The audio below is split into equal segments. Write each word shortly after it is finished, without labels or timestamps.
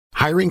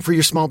Hiring for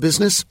your small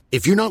business?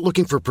 If you're not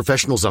looking for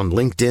professionals on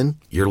LinkedIn,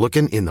 you're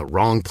looking in the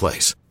wrong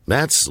place.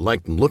 That's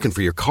like looking for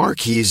your car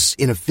keys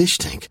in a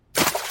fish tank.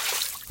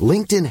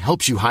 LinkedIn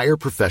helps you hire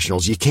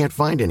professionals you can't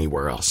find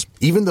anywhere else,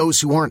 even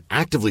those who aren't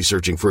actively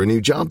searching for a new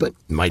job but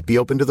might be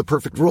open to the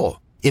perfect role.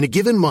 In a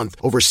given month,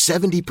 over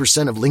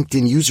 70% of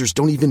LinkedIn users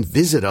don't even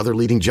visit other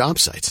leading job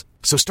sites.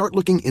 So start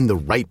looking in the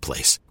right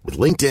place. With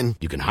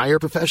LinkedIn, you can hire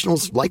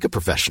professionals like a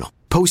professional.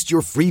 Post your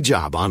free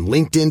job on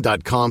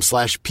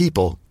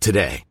linkedin.com/people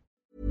today.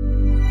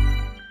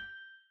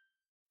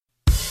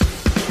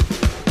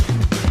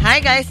 Hi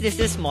guys, this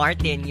is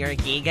Martin, your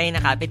gay guy na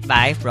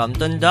kapitbahay from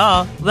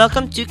Tondo.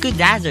 Welcome to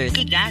Kudazers,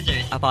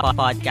 a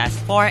podcast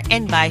for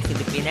and by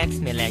Filipinx,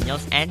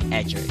 millennials, and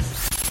edgers.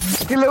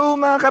 Hello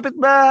mga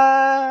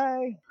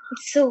kapitbahay!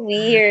 It's so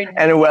weird.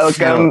 And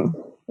welcome,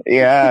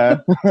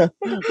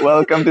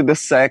 welcome to the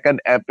second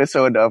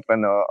episode of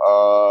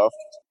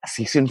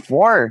season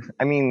 4.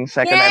 I mean,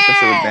 second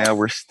episode now.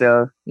 We're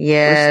still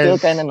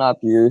kind of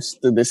not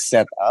used to this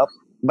setup.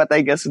 But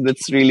I guess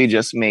that's really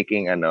just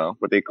making,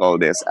 what they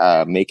call this,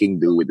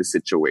 making do with the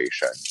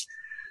situation.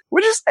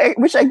 Which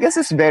I guess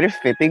is very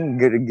fitting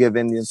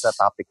given yung sa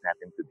topic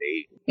natin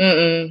today.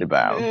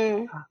 Diba?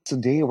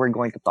 Today we're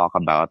going to talk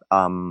about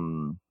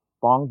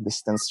long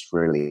distance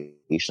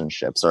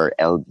relationships or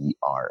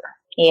LDR.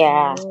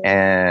 Yeah.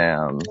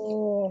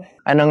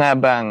 Ano nga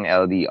bang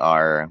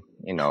LDR?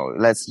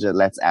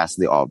 Let's ask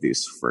the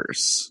obvious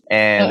first.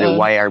 And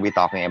why are we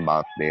talking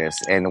about this?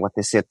 And what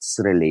is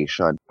its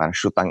relation? Parang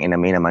shootang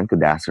inami naman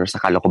Kudaser.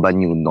 Sakala ko ba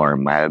new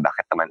normal?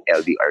 Bakit naman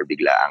LDR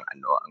bigla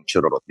ang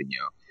chururot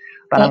ninyo?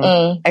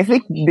 Parang, I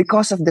think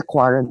because of the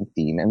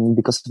quarantine and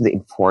because of the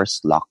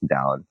enforced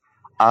lockdown,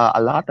 a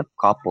lot of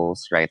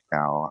couples right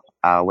now,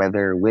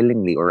 whether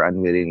willingly or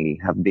unwillingly,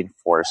 have been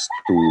forced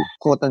to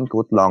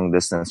quote-unquote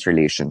long-distance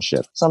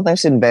relationship.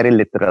 Sometimes in very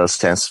literal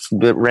sense,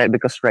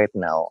 because right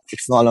now,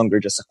 it's no longer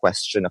just a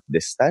question of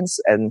distance,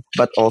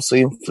 but also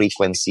yung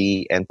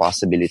frequency and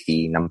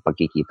possibility ng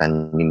pagkikita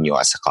ninyo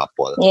as a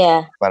couple.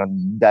 Yeah. Parang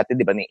dati,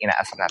 di ba,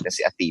 inaasar natin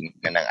si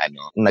Athena na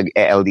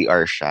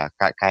nag-LDR siya,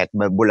 kahit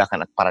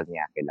Bulacan at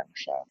Paranaque lang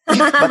siya.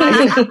 But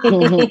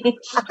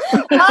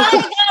ay,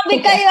 grabe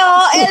kayo!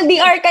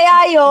 LDR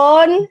kaya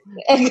yun?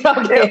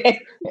 Grabe.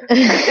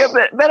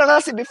 Pero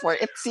kasi before,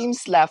 it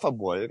seems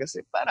laughable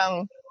kasi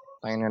parang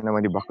kaya na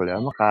naman di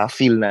bakla,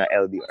 maka-feel na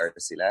LDR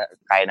sila.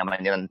 Kaya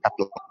naman yun ng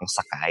tatlong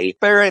sakay.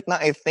 Pero right now,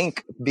 I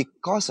think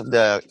because of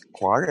the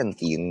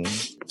quarantine,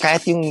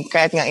 kahit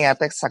nga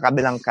yata sa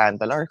kabilang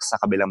kanto or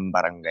sa kabilang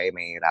barangay,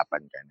 may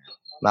hirapan ka na.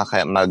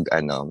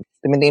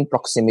 To maintain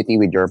proximity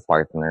with your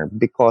partner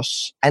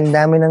because ang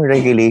dami ng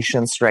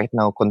regulations right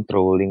now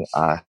controlling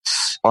us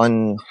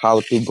on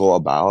how to go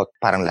about.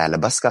 Parang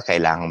lalabas ka,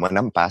 kailangan mo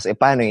ng pass.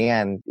 Paano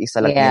yan?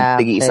 Isa lang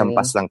isang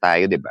pass lang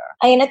tayo, di ba?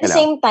 Ayun, at the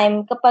same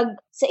time, kapag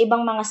sa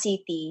ibang mga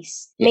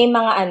cities, may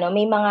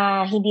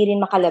mga hindi rin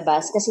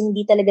makalabas kasi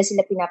hindi talaga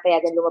sila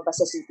pinapayagan lumabas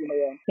sa city na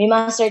yun. May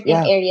mga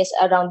certain areas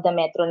around the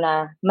metro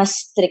na mas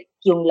strict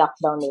yung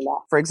lockdown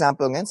nila. For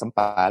example, ngayon,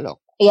 Sampaloc.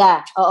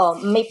 Yeah,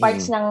 oo. May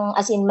parts ng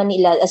as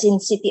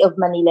in City of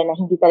Manila na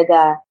hindi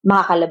talaga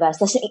makakalabas.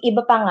 Tapos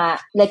iba pa nga,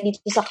 like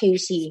dito sa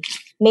QC,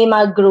 may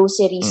mga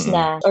groceries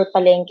na or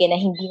palengke na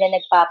hindi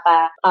na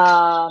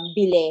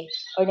bili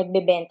or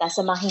nagbebenta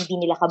sa mga hindi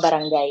nila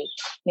kabarangay.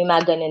 May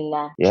mga ganun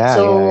na.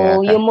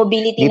 Yung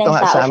mobility dito ng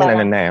tao, sa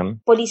amin,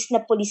 police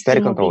yung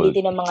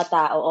mobility ng mga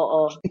tao.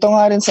 Oo. Ito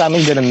nga rin sa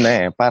amin ganun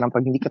na parang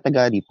pag hindi ka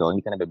taga dito,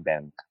 hindi ka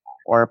nabebenta.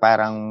 Or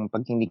parang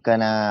pag hindi ka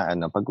na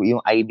pag yung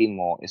ID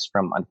mo is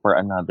for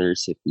another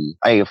city,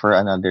 for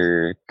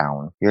another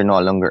town, you're no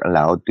longer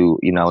allowed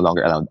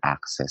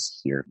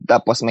access here.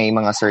 Tapos may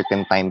mga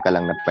certain time ka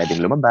lang na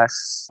pwedeng lumabas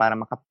para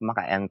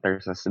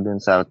maka-enter dun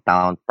sa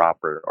town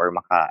proper or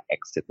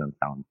maka-exit ng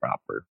town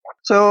proper.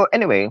 So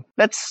anyway,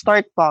 let's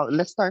start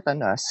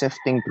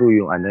sifting through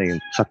yung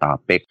sa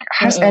topic.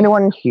 Has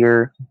anyone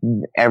here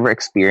ever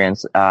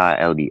experienced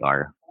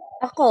LDR?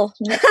 Ako.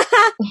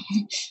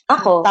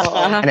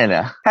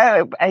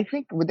 I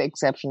think with the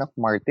exception of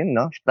Martin,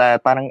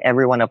 parang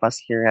every one of us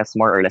here has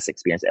more or less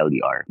experienced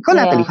LDR. Ikaw,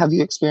 Natalie, have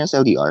you experienced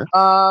LDR?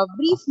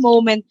 Brief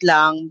moment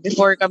lang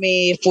before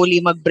kami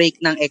fully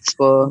mag-break ng ex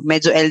ko.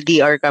 Medyo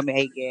LDR kami,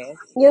 I guess.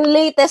 Yung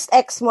latest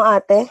ex mo,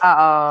 ate?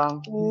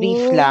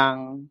 Brief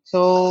lang.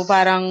 So,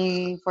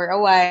 parang for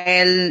a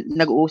while,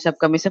 nag-uusap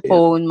kami sa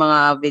phone,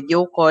 mga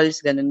video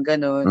calls,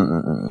 ganun-ganun.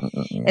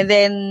 And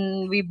then,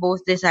 we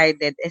both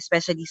decided,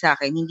 especially sa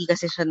akin, hindi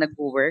kasi siya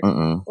nag-work.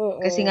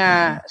 Kasi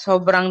nga,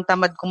 sobrang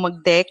tamad kong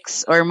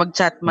mag-text or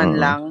mag-chat man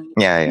lang.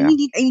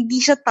 Hindi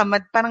siya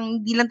tamad.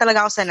 Parang hindi lang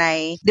talaga ako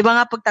sanay. Di ba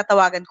nga, pag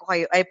tatawagan ko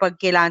kayo, pag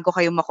kailangan ko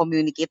kayo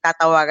makommunicate,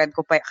 tatawagan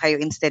ko pa kayo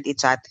instead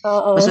i-chat.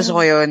 Mas gusto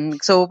ko yun.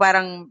 So,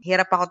 parang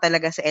hirap ako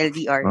talaga sa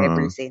LDR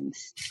ever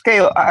since.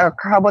 Kayo,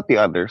 how about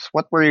the others?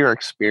 What were your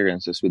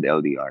experiences with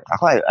LDR?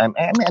 Ako, I'm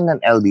in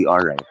an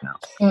LDR right now.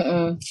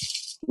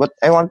 But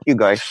I want you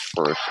guys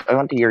first. I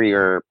want to hear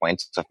your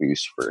points of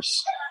views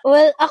first.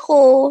 Well,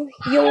 ako,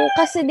 yung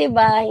kasi 'di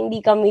ba,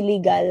 hindi kami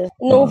legal.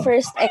 Nung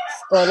first ex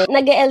ko,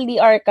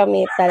 nag-LDR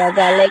kami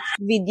talaga, like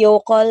video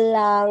call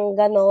lang,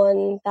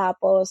 ganon.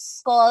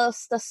 Tapos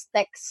calls, tas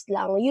text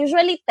lang.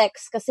 Usually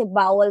text kasi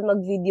bawal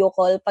mag-video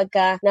call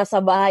pagka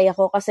nasa bahay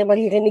ako kasi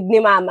maririnig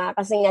ni mama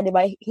kasi nga 'di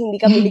ba, hindi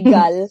kami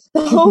legal.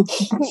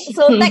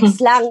 So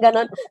text lang,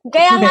 ganon.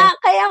 Kaya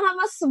nga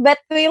mas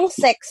bet ko yung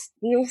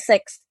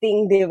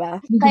sexting, 'di ba?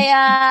 Kaya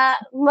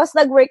mas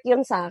nag-work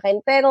yun sa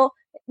akin. Pero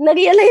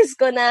na-realize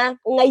ko na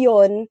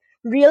ngayon,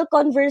 real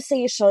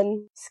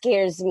conversation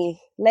scares me.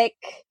 Like,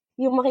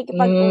 yung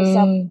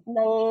makikipag-usap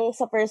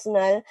sa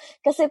personal.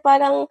 Kasi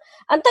parang,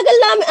 ang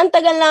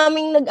tagal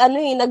naming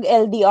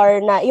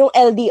nag-LDR na, yung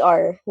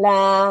LDR na,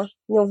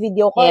 yung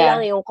video call lang,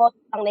 yung call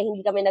lang na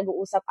hindi kami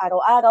nag-uusap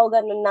araw-araw,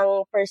 ganun ng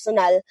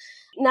personal,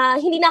 na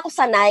hindi na ako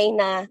sanay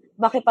na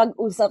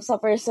makipag-usap sa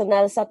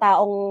personal sa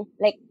taong,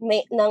 like,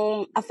 may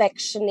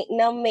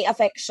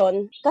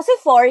affection. Kasi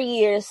 4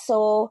 years,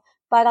 so,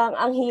 parang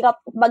ang hirap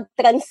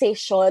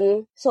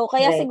mag-transition. So,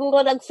 kaya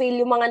siguro nag-fail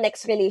yung mga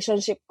next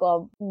relationship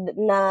ko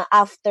na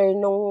after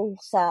nung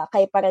sa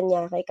kay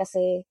Paranaque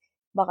kasi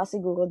baka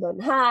siguro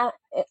doon.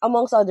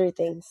 Amongst other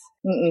things.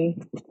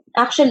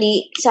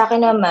 Actually, sa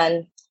akin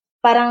naman,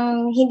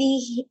 parang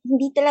hindi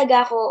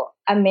talaga ako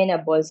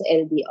amenable sa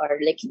LDR.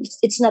 Like,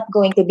 it's not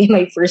going to be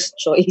my first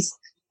choice.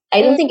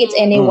 I don't think it's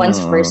anyone's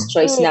first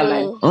choice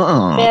naman.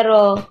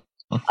 Pero,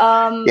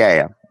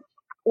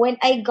 when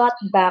I got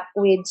back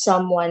with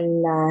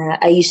someone na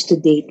I used to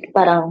date,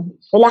 parang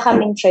wala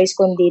kaming choice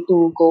kundi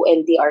to go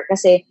LDR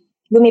kasi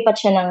lumipat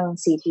siya ng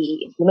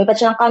city. Lumipat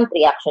siya ng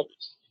country actually.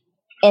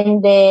 And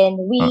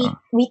then we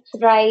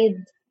tried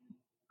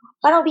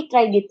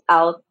it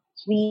out.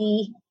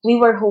 We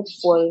were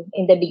hopeful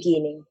in the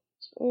beginning.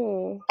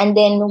 And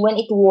then when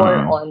it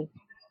wore on,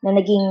 na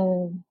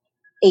naging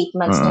 8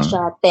 months na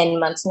siya,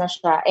 10 months na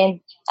siya. And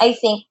I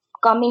think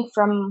coming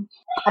from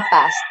a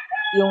past,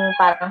 yung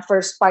parang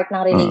first part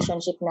ng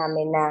relationship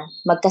namin na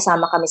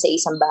magkasama kami sa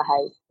isang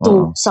bahay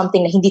to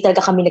something na hindi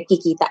talaga kami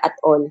nagkikita at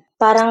all.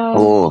 Parang,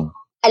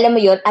 alam mo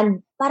yun,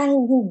 parang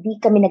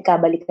hindi kami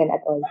nagkabalikan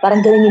at all.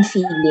 Parang ganun yung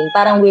feeling.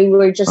 Parang we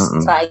were just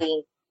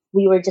trying.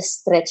 We were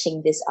just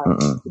stretching this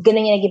out.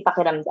 Ganun yung naging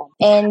pakiramdam.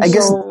 And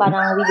so,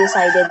 parang we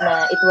decided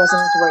na it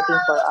wasn't working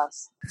for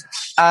us.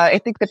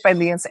 I think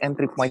depende yan sa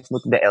entry point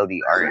mo to the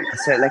LDR.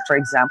 Kasi like for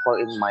example,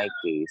 in my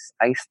case,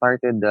 I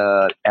started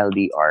the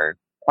LDR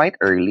quite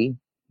early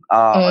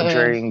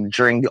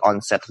during the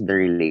onset of the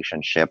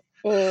relationship.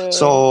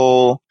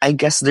 So I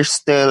guess there's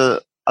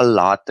still a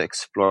lot to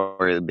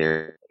explore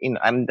there.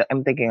 I'm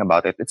thinking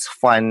about it. It's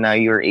fun na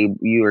you're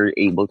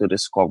able to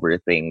discover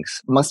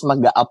things. Mas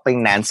mag-up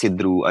yung Nancy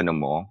Drew o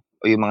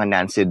yung mga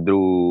Nancy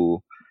Drew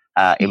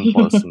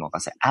impulse mo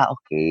kasi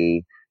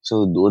okay.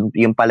 So doon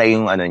yung pala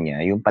yung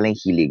niya, yung pala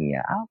yung healing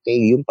niya. Okay,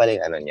 yung pala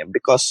yung niya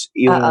because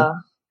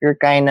you're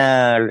kind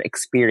of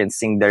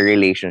experiencing the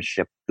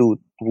relationship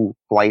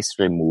twice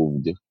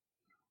removed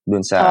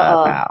dun sa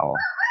tao.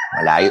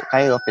 Malayo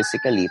kayo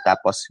physically,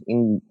 tapos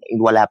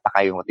wala pa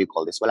kayong, what do you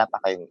call this? Wala pa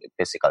kayong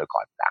physical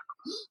contact.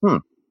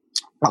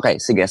 Okay,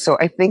 sige. So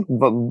I think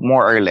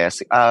more or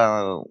less,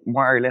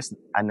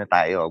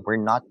 we're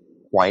not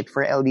quite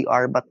for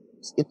LDR, but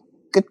it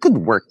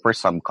could work for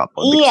some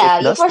couples. Yeah,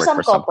 it does for work some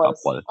for some couples.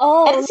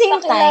 couple. At the same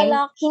time,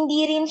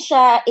 hindi rin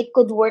siya, it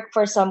could work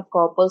for some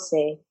couples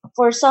eh.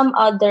 For some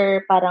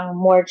other, parang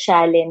more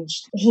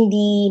challenged,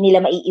 hindi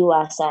nila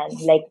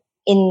maiiwasan. Like,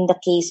 in the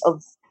case of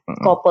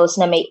couples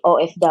na may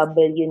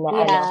OFW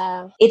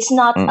na it's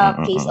not a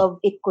case of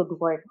it could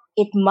work.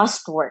 It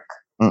must work.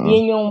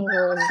 Yun yung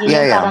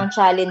parang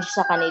challenge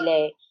sa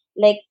kanila eh.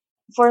 Like,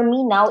 for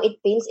me now, it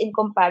pales in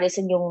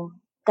comparison yung,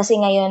 kasi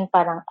ngayon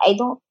parang,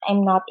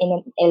 I'm not in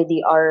an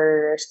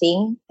LDR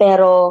thing,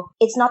 pero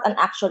it's not an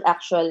actual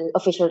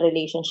official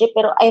relationship,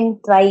 pero I'm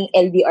trying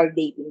LDR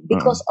dating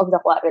because of the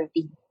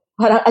quarantine.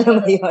 Parang alam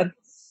mo yun.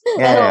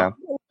 Yeah.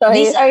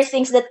 These are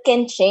things that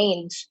can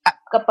change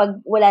kapag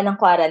wala ng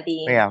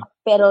quarantine. Yeah.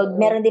 Pero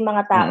meron din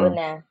mga tao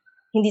na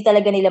hindi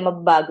talaga nila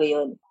mababago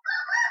yun.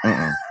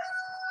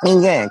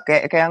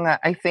 Kaya nga,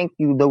 I think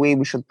the way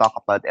we should talk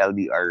about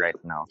LDR right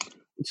now,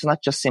 it's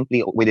not just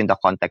simply within the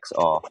context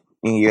of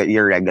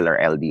your regular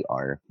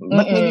LDR.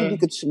 But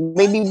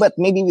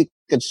maybe we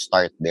could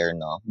start there,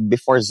 no?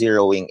 Before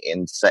zeroing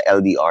in sa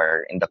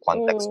LDR in the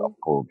context of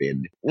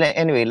COVID.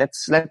 Anyway,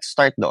 let's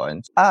start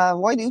doon.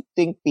 Why do you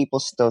think people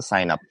still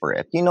sign up for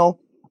it? You know,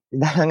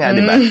 dahil nga,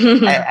 diba?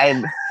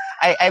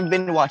 I've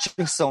been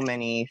watching so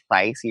many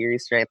Thai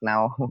series right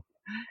now.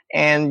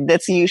 And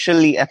that's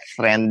usually a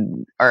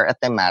trend or a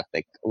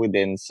thematic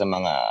within sa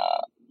mga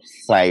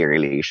Thai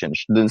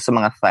relations, dun sa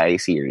mga Thai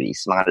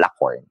series, mga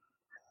lakorn.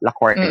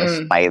 Lakorn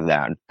is Thai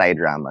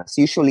dramas.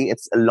 Usually,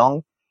 it's a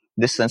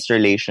long-distance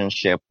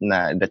relationship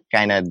that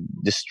kind of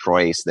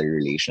destroys the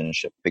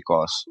relationship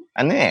because,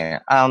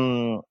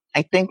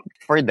 I think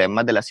for them,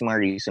 madalas yung mga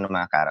reason ng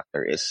mga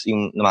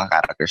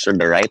characters or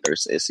the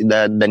writers is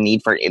the need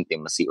for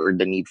intimacy or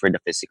the need for the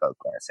physical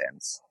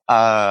presence.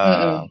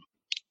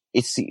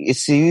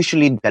 It's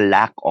usually the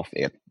lack of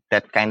it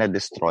that kind of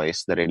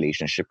destroys the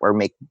relationship or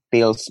makes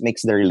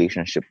the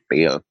relationship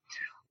pale.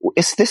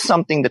 Is this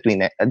something that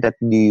that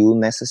do you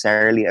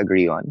necessarily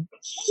agree on?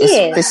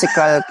 Yes.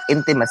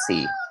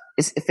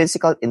 Is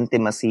physical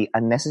intimacy a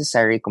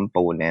necessary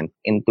component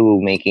into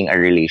making a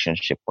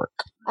relationship work?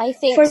 I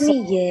think for so.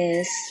 me,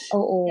 yes.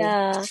 Oo.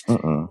 Yeah.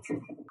 Mm-mm.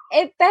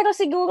 Pero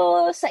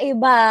siguro sa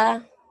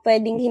iba,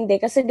 pwedeng hindi.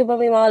 Kasi di ba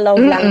may mga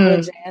love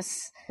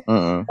languages?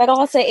 Mm-mm. Pero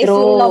kasi if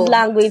yung love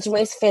language mo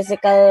is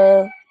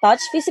physical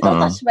touch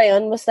ba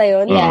yun? Basta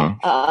yun? Yeah.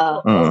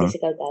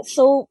 Physical touch.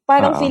 So,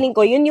 parang feeling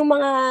ko, yun yung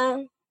mga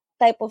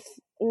type of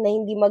na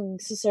hindi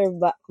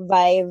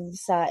mag-survive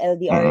sa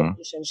LDR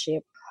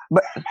relationship.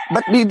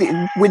 But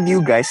with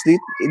you guys, do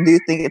you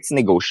think it's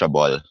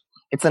negotiable?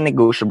 It's a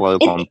negotiable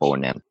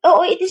component.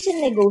 It is a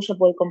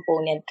negotiable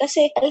component.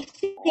 Kasi I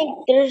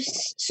think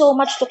there's so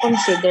much to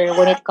consider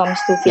when it comes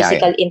to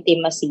physical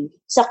intimacy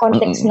sa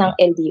context ng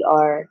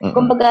LDR.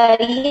 Kumbaga,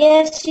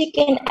 yes, you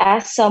can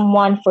ask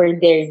someone for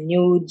their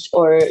nudes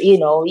or,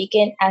 you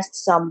can ask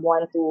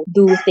someone to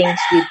do things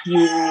with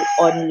you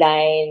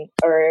online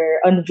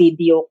or on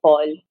video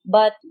call.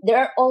 But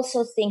there are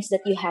also things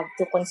that you have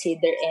to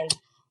consider and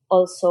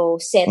also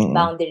set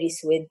boundaries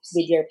with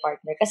your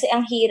partner. Kasi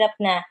ang hirap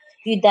na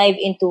you dive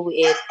into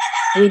it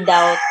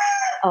without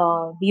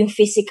yung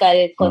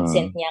physical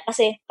consent niya.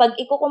 Kasi pag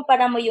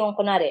ikukumpara mo yung,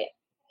 kunwari,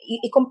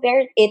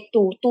 i-compare it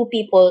to two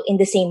people in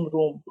the same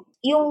room.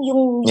 Yung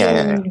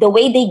the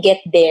way they get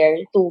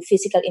there to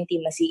physical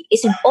intimacy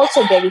is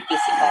also very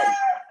physical.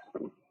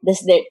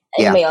 Like,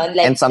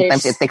 and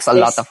sometimes it takes a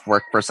lot of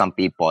work for some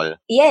people.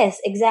 Yes,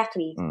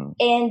 exactly.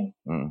 And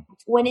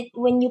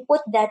when you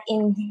put that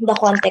in the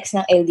context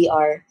ng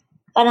LDR,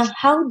 parang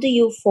how do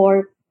you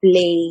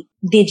foreplay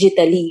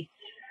digitally?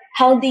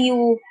 How do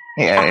you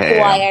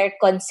acquire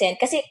consent?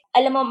 Kasi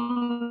alam mo,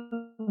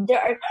 there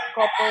are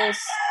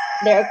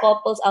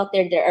couples out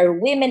there, there are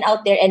women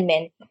out there and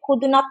men who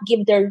do not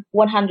give their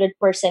 100%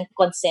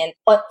 consent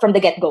from the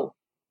get-go.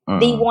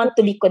 They want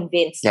to be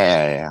convinced.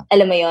 Yeah.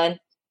 Alam mo yon?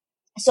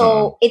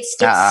 So it's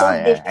so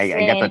different. I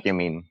get what you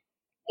mean.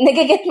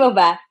 Nagaget mo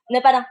ba?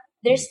 Na parang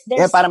there's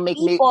parang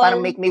people,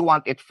 make me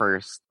want it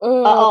first.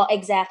 Oo,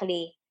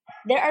 exactly.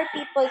 There are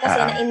people kasi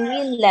na in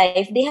real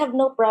life, they have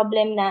no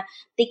problem na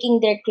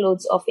taking their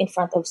clothes off in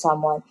front of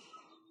someone.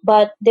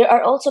 But there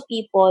are also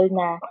people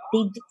na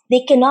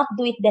they cannot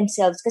do it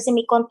themselves kasi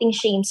may konting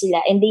shame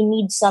sila and they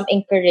need some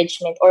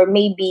encouragement or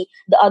maybe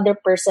the other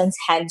person's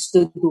hands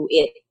to do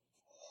it.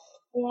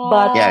 Yeah.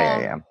 But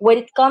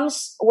when it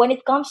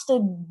comes to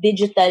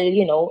digital,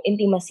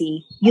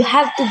 intimacy, you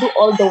have to do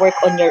all the work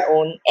on your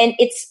own, and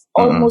it's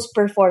almost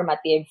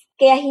performative.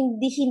 Kaya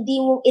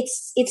hindi mo,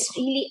 it's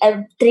really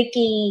a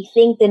tricky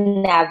thing to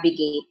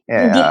navigate.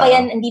 Yeah.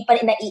 Hindi pa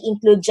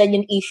na-i-include dyan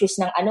yung issues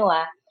ng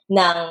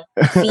ng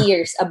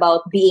fears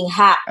about being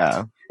hacked.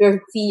 Your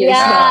fears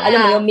na, alam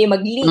mo yung may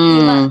mag-leak.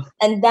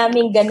 Ang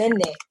daming ganun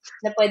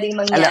na pwedeng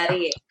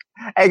mangyari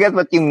I get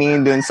what you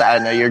mean dun sa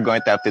you're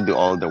going to have to do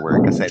all the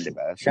work kasi, di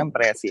ba?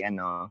 Siyempre,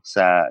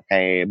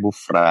 kay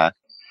Bufra,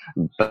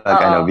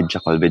 pag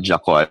video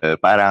call,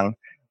 parang,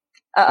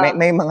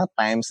 may mga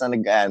times na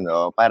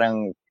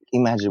parang,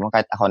 imagine mo,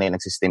 kahit ako na yung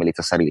nagsistimulate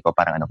sa sarili ko,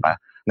 parang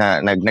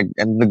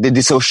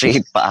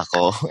nagde-dissociate pa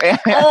ako.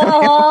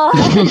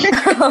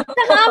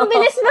 Saka ang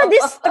bilis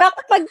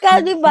ma-distract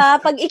pagka, di ba?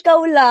 Pag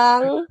ikaw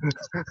lang.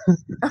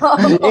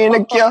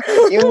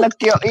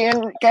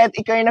 Kahit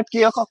ikaw yung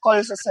nag-call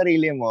sa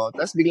sarili mo,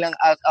 tapos biglang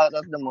out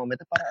of the moment,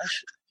 parang,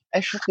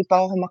 shit, di pa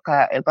ako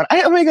kumakain. Parang,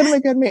 oh my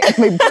God, may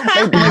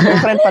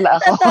boyfriend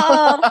pala ako.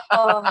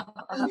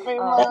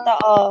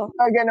 Totoo.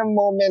 Ganang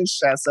moment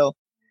siya. So,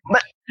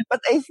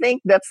 but I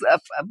think that's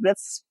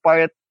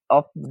part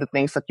of the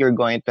things that you're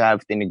going to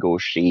have to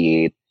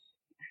negotiate.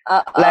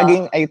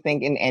 Laging, I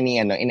think, in any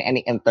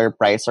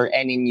enterprise or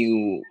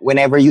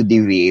whenever you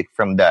deviate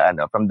from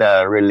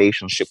the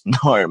relationship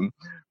norm,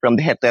 from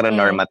the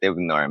heteronormative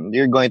norm,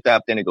 you're going to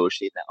have to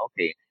negotiate na,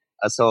 okay.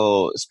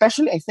 So,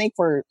 especially I think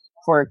for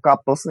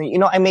couples,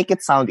 I make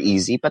it sound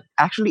easy, but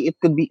actually it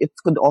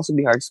could also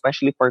be hard,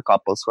 especially for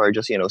couples who are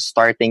just,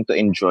 starting to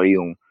enjoy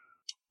yung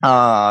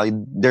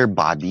their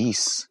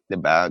bodies,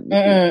 diba?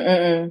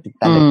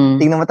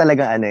 Tingnan mo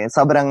talaga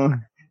sobrang,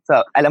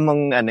 so alam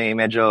mong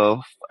medyo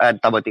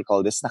what you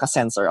call this,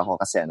 naka-sensor ako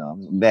kasi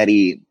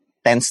very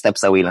 10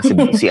 steps away lang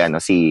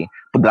si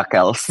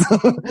Blackels.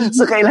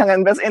 So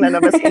kailangan best in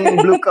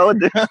blue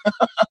code.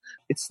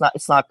 It's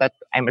not that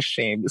I'm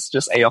ashamed, it's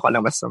just ayoko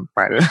lang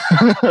masampal.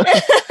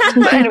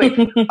 But anyway,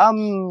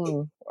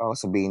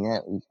 sabihin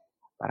niya,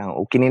 parang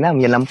okay na,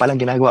 yan lang palang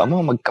ginagawa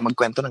mo,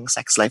 magkwento ng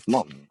sex life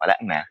mo. Wala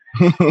na.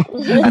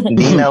 At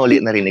hindi na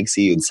ulit narinig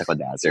si Yud sa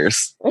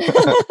Kodazers.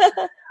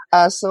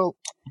 So,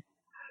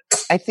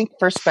 I think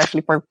especially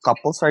for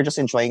couples who are just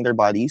enjoying their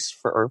bodies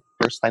or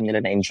first time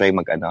nila na-enjoy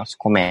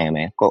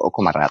kumeme o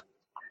kumarat.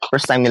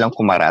 First time nilang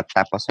kumarat,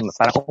 tapos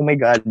parang, oh my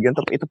God,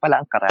 ito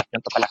pala ang karat,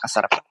 ganito pala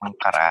kasarap ang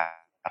karat.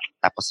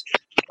 Tapos,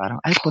 Parang,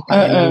 ay,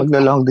 putang,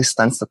 maglo-long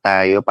distance na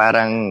tayo.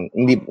 Parang,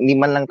 hindi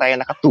man lang tayo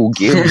naka 2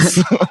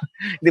 gigs.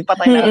 Hindi pa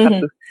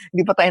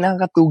tayo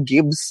naka 2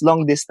 gigs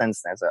long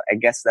distance na. So, I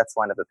guess that's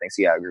one of the things,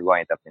 we're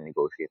going to have to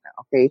negotiate na.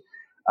 Okay,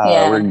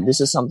 this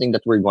is something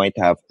that we're going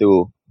to have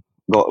to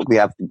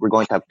we're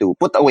going to have to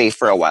put away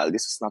for a while.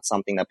 This is not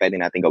something na pwede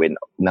natin gawin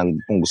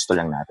kung gusto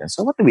lang natin.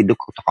 So, what do we do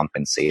to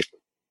compensate?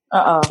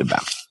 Diba?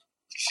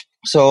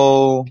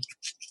 So,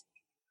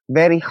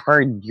 very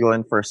hard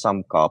yun for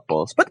some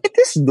couples. But it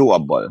is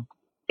doable.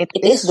 It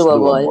is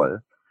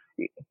doable.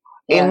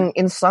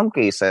 In some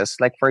cases,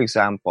 like for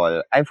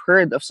example, I've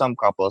heard of some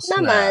couples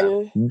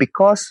na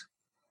because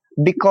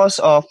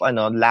of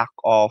lack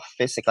of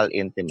physical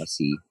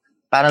intimacy,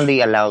 parang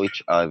they allow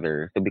each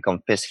other to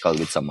become physical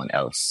with someone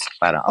else.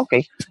 Parang,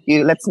 okay,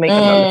 let's make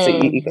let's say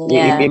you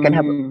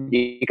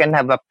can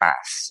have a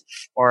pass,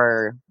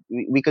 or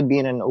we could be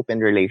in an open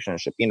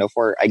relationship,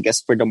 for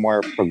the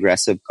more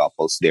progressive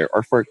couples there,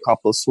 or for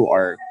couples who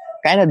are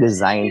kind of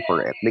designed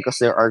for it, because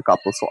there are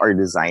couples who are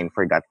designed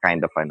for that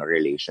kind of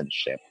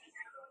relationship.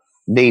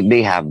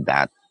 They have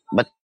that.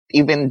 But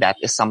even that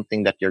is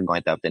something that you're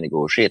going to have to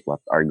negotiate.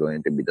 What are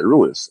going to be the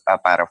rules?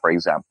 Para for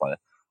example,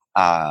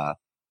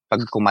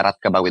 pag kumarat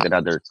ka ba with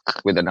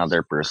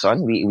another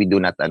person, we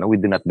do not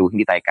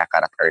hindi tayo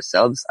kakarat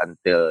ourselves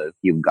until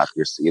you've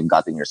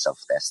gotten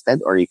yourself tested,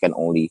 or you can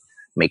only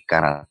make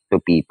karat to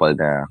people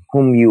na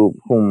whom you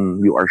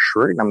are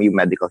sure na yung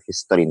medical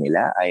history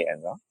nila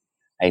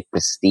ay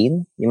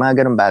pristine, yung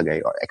mga ganung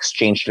bagay, or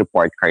exchange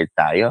report card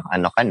tayo,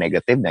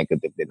 negative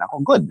din ako,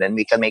 good, then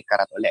we can make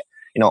karat ulit.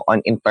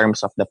 In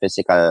terms of the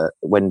physical,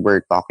 when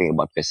we're talking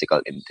about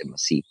physical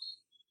intimacy.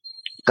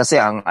 Kasi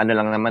ang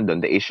lang naman doon,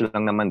 the issue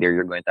lang naman there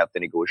you're going to have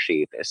to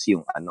negotiate is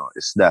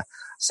is the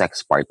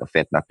sex part of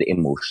it, not the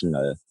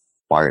emotional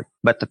part.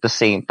 But at the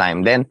same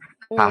time, then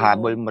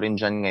hahabol mo rin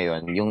dyan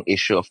ngayon yung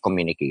issue of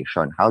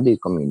communication. How do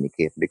you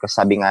communicate? Because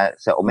sabi nga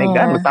sa, oh my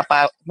God,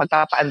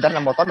 magpapaandar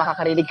ng motor,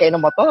 makakarinig kayo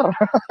ng motor.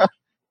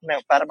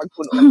 Para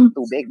magpuno ng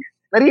tubig.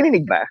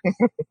 Naririnig ba?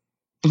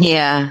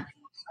 Yeah.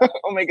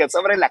 Oh my God,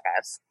 sobrang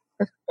lakas.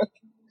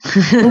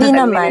 Hindi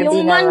naman.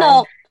 Yung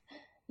manok.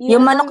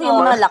 Yung manok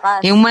yung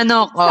malakas. Yung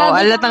manok,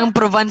 alatang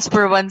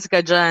Provence ka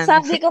dyan.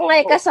 Sabi ko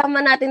nga,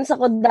 kasama natin sa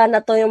Kuda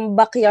na to yung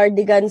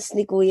backyardigans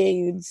ni Kuya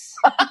Yudes.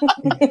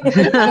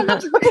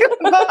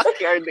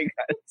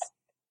 Backyardigans.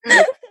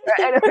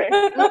 Anyway,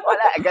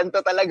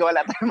 ganito talaga,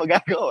 wala tayong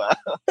magagawa.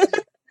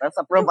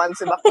 Nasa Provence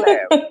si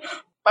Bakla.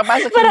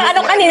 Papasok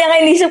parang kanina nga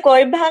inisip ko,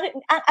 bakit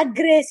ang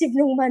aggressive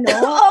nung manok?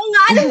 Oo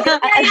nga,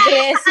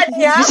 aggressive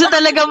niya. Gusto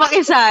talaga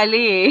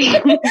makisali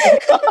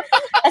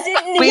As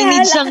in, may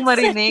need siyang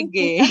marinig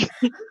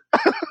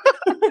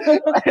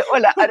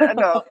Wala,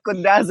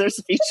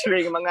 Kudazers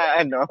featuring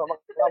mga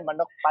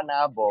manok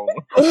panabong.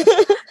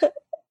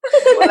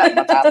 Wala,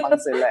 matapang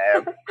sila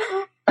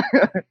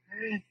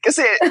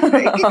Kasi,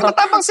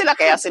 matapang sila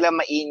kaya sila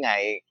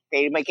maingay.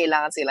 Kaya may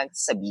kailangan silang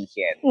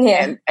sabihin.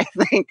 Yeah. And I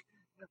think,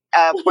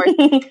 and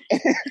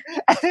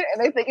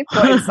I think it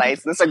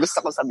coincides dun sa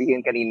gusto ko sabihin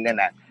kanina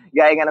na,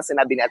 gaya nga na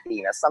sinabi ni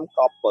Athena, some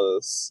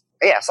couples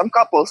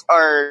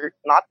are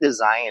not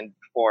designed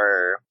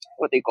for,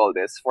 what do you call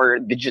this, for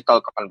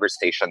digital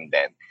conversation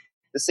then.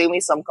 The same way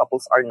some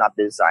couples are not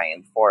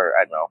designed for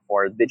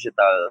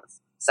digital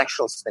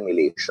sexual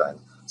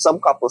stimulation. Some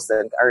couples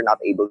then are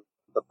not able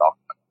to talk.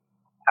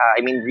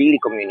 Really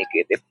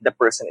communicate if the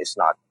person is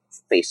not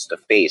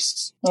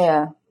face-to-face.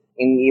 Yeah.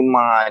 In yung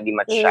mga di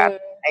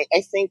ma-chat.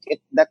 I think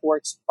that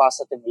works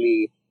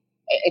positively.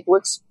 It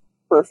works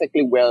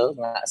perfectly well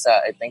sa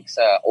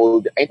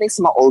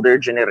mga older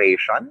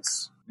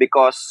generations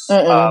because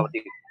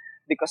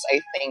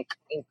I think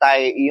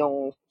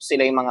yung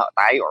sila yung mga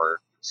tayo or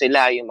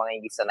sila yung mga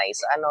hindi sanay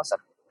sa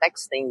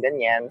texting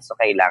ganyan, so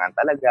kailangan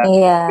talaga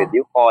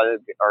video call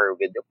or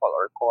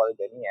call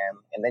ganyan,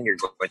 and then you're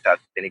going to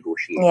have to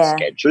negotiate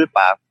schedule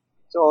pa.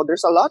 So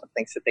there's a lot of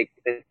things to take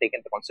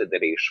into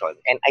consideration,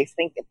 and I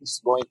think it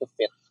is going to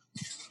fit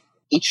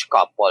each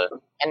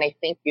couple. And I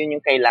think yun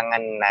yung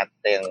kailangan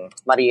natin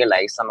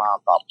ma-realize sa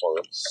mga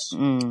couples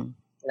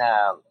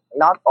na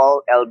not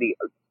all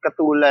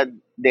katulad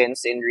din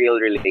in real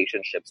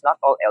relationships, not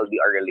all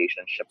LDR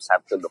relationships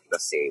have to look the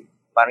same.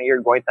 Parang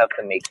you're going to have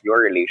to make your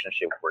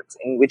relationship work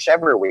in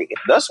whichever way it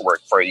does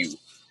work for you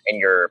and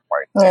your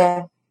partner.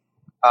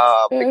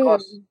 Yeah.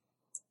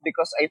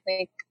 Because I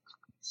think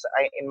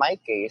in my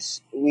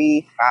case,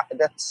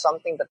 that's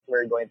something that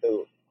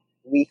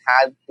we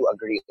had to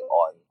agree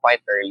on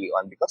quite early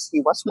on because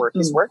he's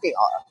working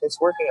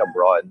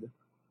abroad.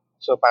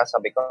 So para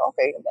sabi ko,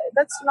 okay,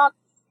 that's not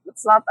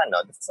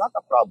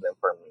a problem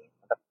for me.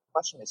 The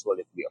question is, will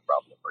it be a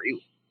problem for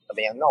you?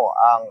 Sabi niya, no,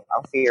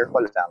 ang fear ko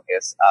lang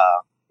is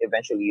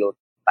eventually you'll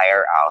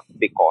tire out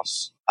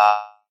because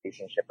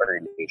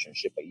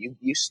relationship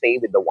you stay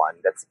with the one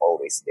that's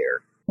always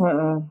there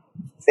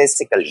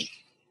physically,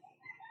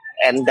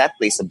 and that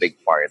plays a big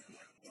part.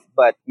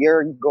 But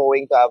you're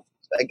going to have,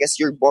 I guess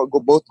you're both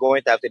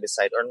going to have to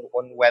decide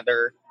on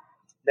whether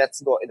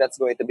that's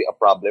going to be a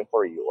problem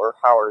for you, or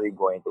how are you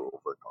going to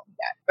overcome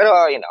that? But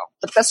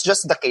but that's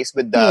just the case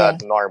with the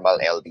normal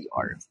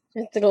LDR.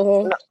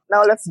 True.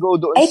 Now let's go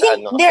doon I sa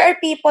think there are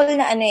people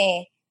na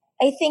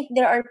I think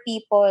there are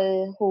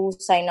people who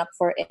sign up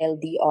for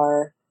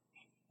LDR,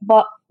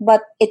 but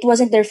it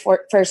wasn't their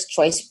first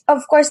choice.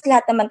 Of course,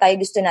 lahat naman tayo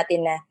gusto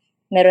natin na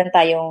meron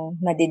tayong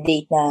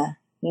madidate na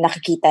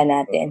nakikita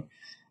natin.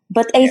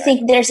 But I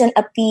think there's an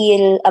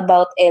appeal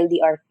about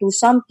LDR to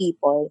some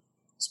people,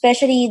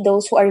 especially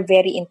those who are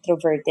very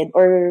introverted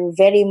or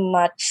very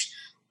much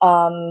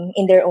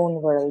in their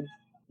own world.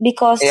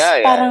 Because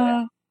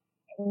parang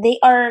they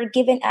are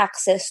given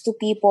access to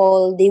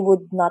people they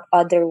would not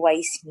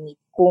otherwise meet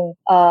kung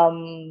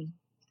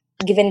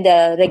given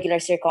the regular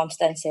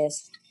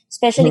circumstances.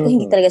 Especially kung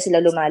hindi talaga sila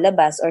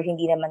lumalabas or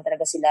hindi naman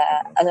talaga sila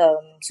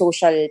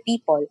social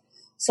people.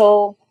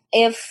 So,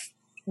 if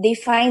they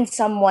find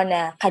someone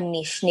na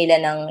kanish nila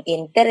ng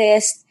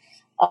interest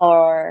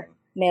or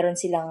meron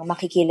silang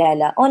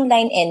makikilala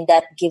online and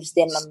that gives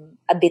them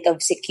a bit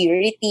of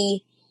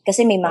security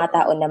kasi may mga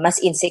tao na mas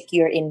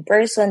insecure in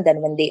person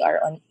than when they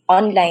are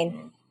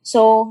online.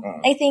 So,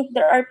 I think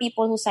there are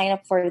people who sign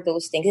up for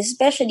those things.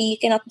 Especially,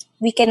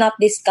 we cannot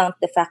discount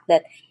the fact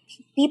that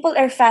people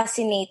are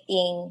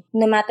fascinating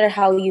no matter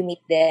how you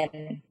meet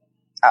them.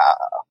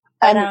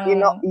 Parang,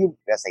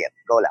 say it.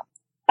 Go lang.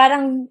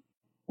 Parang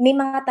may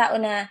mga tao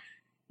na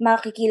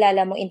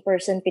makikilala mo in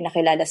person,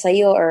 pinakilala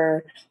sa'yo,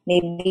 or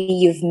maybe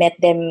you've met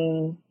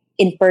them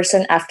in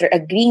person after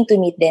agreeing to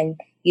meet them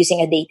using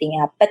a dating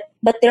app.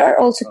 But there are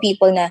also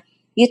people na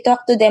you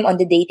talk to them on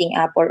the dating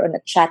app or on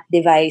a chat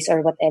device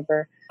or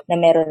whatever na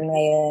meron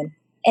ngayon.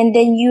 And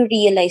then you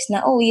realize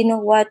na, oh, you know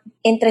what?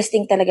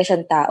 Interesting talaga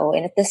siyang tao.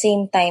 And at the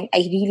same time,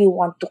 I really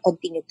want to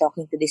continue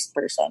talking to this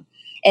person.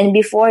 And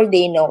before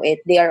they know it,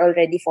 they are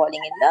already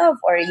falling in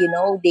love, or,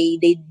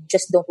 they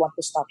just don't want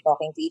to stop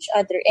talking to each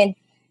other. And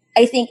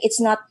I think it's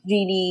not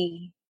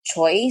really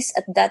choice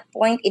at that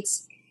point. It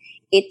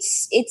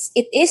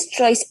is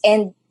choice,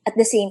 and at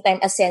the same time,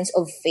 a sense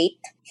of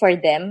fate for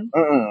them.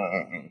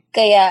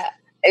 Kaya,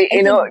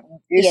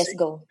 yes,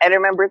 go. I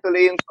remember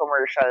tuloy yung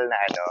commercial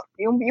na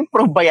yung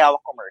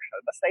Probayawak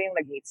commercial. Basta yung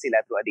nag-meet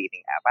sila to a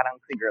dating app.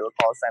 Parang si girl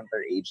call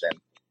center agent.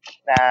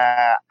 Na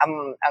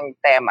ang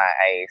tema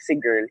ay si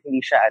girl,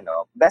 hindi siya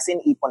best in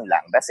ipon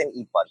lang. Best in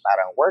ipon.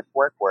 Parang work.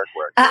 Yung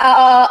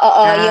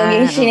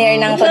share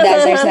ng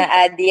Kodazers na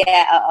ad.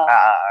 Yeah,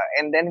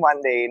 and then one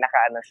day,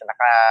 naka-match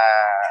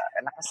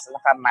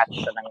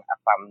siya ng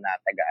AFAM na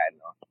taga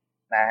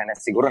na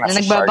siguro nasa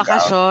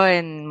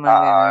nagbabakasyon,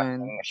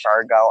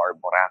 Siargao or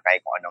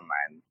Boracay, kung ano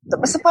man.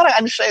 Basta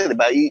parang siya, di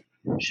ba?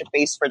 She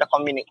pays for the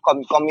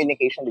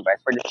communication device,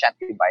 for the chat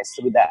device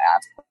through the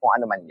app, kung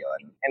ano man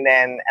yon. And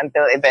then,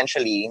 until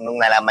eventually, nung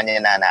nalaman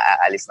niya na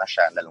naaalis na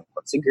siya,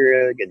 nalungkot si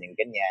girl,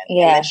 ganyan-ganyan.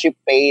 Yeah. And then she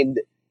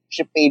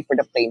paid for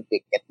the plane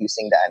ticket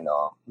using the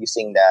yung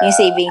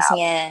savings app.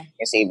 niya.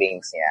 Yung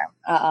savings niya.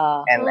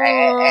 And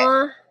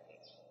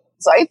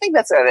so I think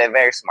that's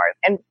very smart.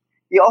 And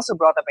you also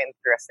brought up an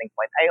interesting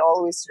point.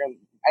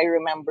 I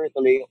remember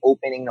tuloy yung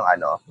opening ng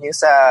yung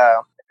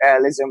sa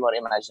Les Amours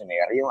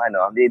Imaginaire, yung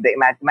the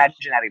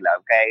Imaginary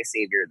Love kay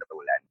Xavier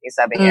Dolan. Yung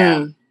sabi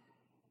niya,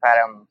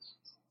 parang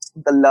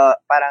the love,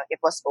 parang it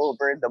was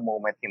over the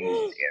moment he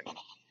moved in.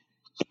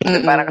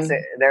 Parang kasi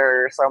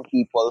there are some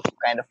people who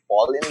kind of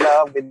fall in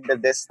love with the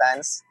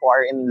distance, who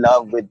are in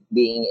love with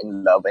being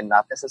in love and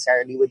not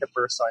necessarily with the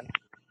person.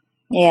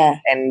 Yeah.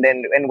 And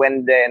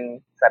when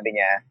sabi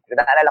niya,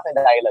 naalala ko yung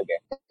dialogue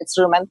it's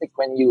romantic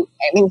when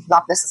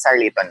not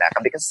necessarily ito na,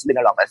 because it's been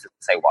a long time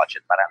since I watched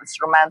it, parang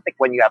it's romantic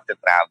when you have to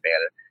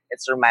travel.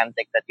 It's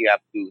romantic that you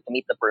have to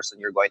meet the person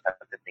you're going to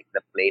have to take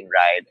the plane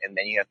ride, and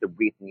then you have to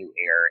breathe new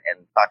air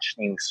and touch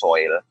new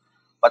soil.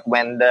 But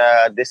when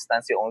the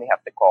distance you only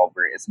have to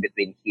cover is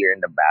between here and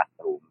the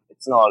bathroom,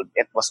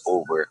 it was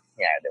over.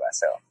 Yeah, diba?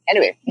 So,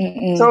 anyway.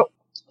 So,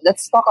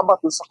 let's talk about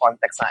sa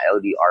context ng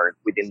LDR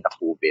within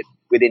COVID.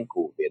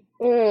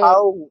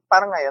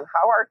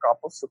 How are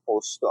couples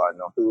supposed to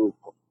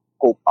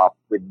cope up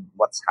with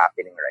what's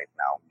happening right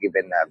now,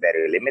 given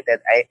very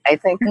limited? I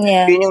think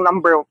yun yung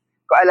number.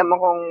 Kung alam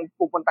mo kung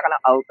pupunta ka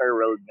ng outer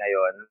world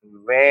ngayon,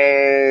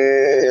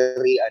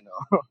 very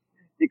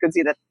you can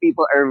see that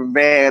people are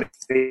very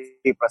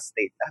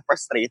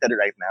frustrated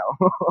right now.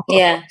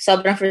 Yeah,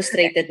 sobrang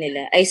frustrated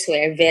nila. I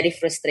swear, very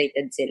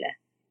frustrated sila.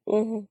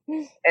 And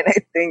I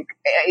think,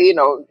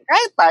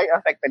 kahit tayo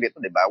affected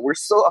ito, diba? We're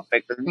so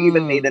affected. We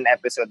even made an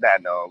episode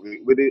na,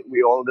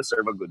 we all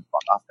deserve a good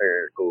fuck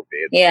after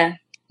COVID. Yeah.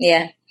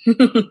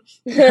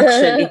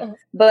 Actually.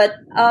 But,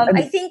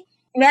 I think,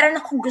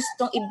 meron akong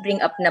gustong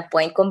i-bring up na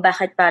point kung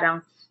bakit parang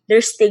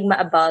there's stigma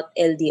about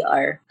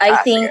LDR. I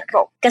think,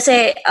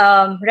 kasi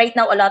right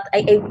now,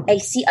 I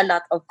see a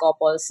lot of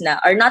couples na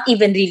are not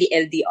even really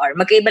LDR.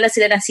 Magkaiba lang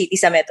sila ng city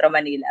sa Metro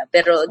Manila,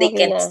 pero they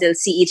can still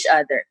see each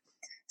other.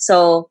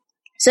 So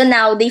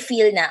now they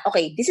feel na,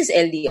 okay, this is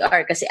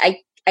LDR kasi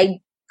I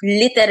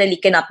literally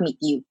cannot meet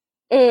you.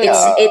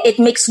 It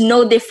makes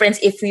no difference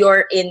if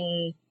you're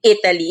in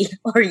Italy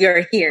or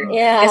you're here.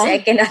 Yeah. Kasi I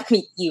cannot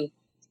meet you.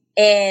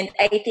 And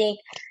I think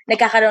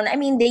nagkakaroon,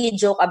 they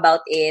joke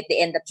about it. They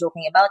end up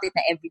joking about it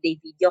na everyday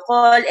video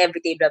call,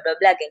 everyday blah, blah,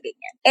 blah,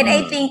 ganyan. And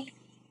I think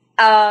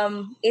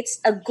it's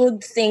a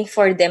good thing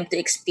for them to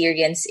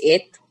experience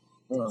it,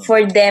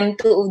 for them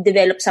to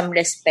develop some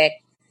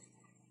respect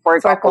for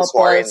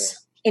couples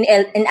in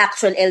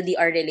actual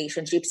LDR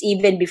relationships,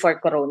 even before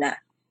Corona.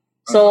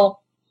 So,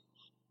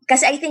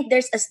 kasi I think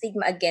there's a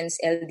stigma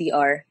against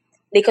LDR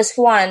because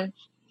one,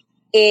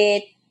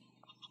 it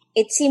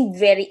seemed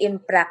very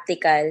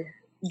impractical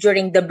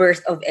during the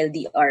birth of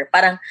LDR.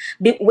 Parang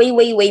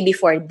way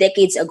before,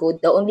 decades ago,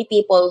 the only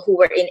people who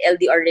were in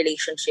LDR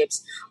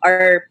relationships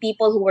are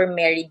people who were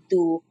married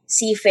to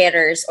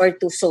seafarers or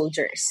to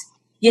soldiers.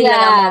 Yun lang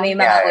ang may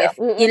mga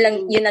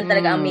yun lang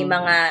talaga ang may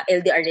mga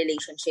LDR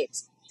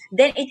relationships.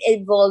 Then it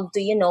evolved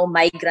to,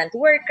 migrant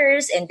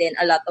workers and then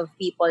a lot of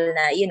people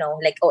na,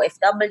 like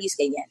OFWs,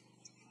 ganyan.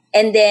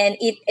 And then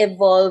it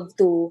evolved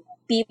to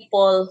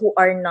people who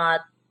are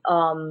not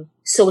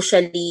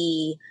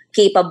socially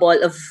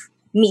capable of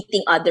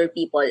meeting other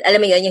people.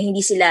 Alam mo yun, yung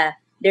hindi sila,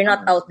 they're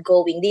not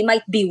outgoing. They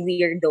might be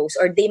weirdos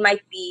or they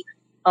might be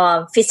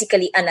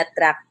physically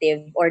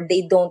unattractive or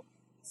they don't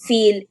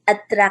feel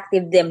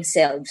attractive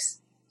themselves.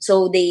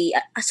 So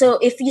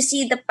if you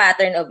see the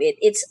pattern of it,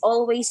 it's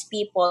always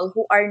people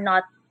who are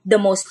not the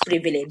most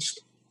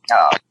privileged.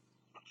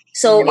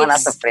 So yung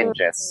nasa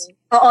fringes.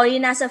 Oo,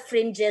 yung nasa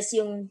fringes,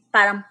 yung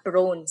parang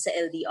prone sa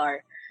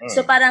LDR.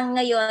 So parang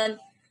ngayon,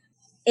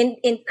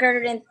 in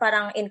current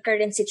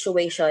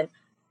situation,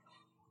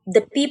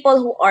 the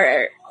people who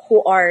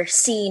are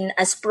seen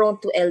as prone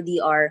to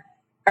LDR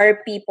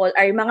are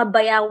mga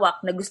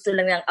bayawak na gusto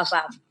lang ng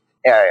afam.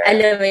 Yeah.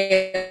 Alam mo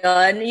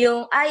yun?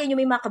 Yung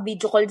may mga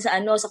ka-video call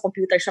sa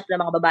computer shop na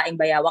mga babaeng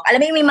bayawak.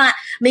 Alam mo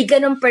may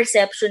ganong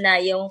perception na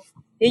yun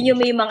yung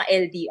may mga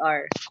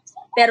LDR.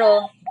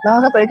 Pero,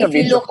 if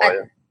you look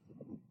at,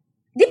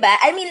 di ba?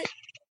 I mean,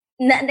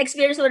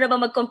 na-experience mo na ba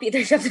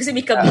mag-computer shop kasi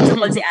may ka-video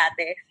call si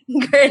ate?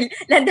 Girl,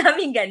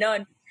 landaming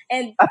ganon.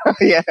 And,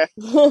 yeah.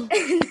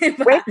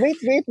 Diba? Wait,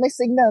 may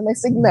signal.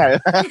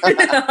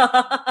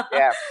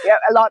 yeah,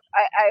 a lot.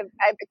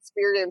 I've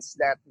experienced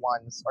that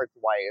once or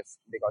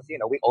twice because,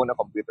 we own a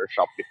computer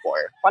shop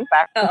before. Fun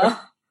fact.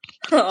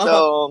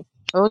 So,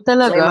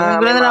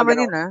 talaga? May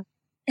nalaman yun, ha?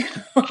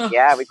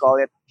 Yeah, we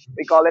call it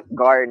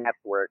GAR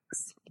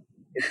Networks.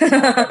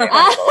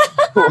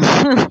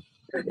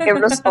 It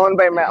was owned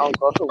by my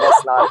uncle who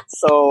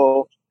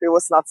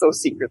was not so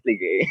secretly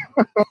gay.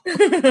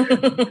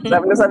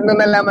 Nung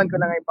nalaman ko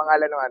na nga yung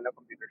pangalan ng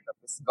computer shop,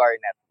 was GAR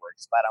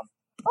Networks. Parang,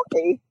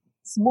 okay,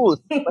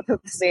 smooth. But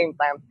at the same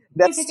time,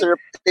 that's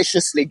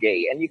surreptitiously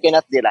gay and you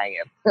cannot deny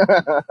it.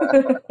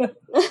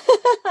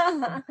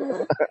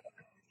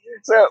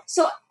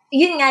 So,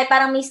 yun nga,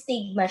 parang may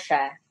stigma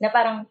siya. Na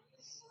parang,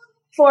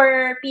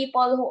 for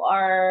people who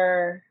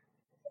are,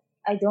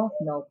 I don't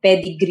know,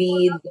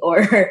 pedigreed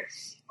or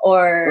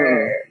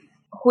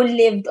who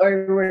lived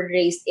or were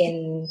raised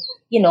in,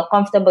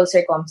 comfortable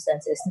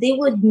circumstances, they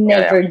would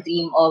never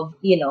dream of,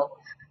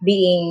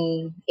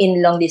 being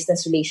in long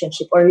distance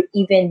relationship or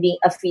even being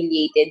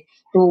affiliated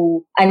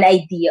to an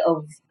idea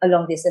of a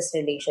long distance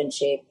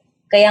relationship.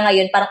 Kaya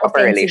ngayon parang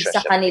offensive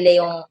sa kanila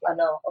yung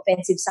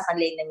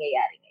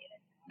nangyayari ngayon.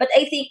 But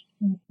I think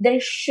there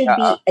should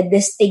be a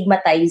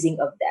destigmatizing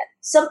of that.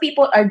 Some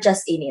people are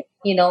just in it,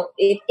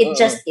 it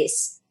just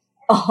is.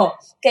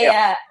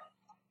 Kaya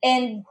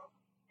and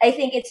I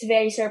think it's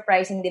very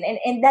surprising din.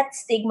 And that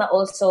stigma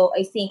also,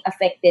 I think,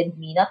 affected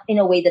me, not in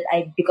a way that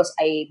because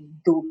I'm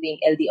doing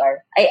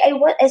LDR. I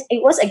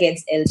was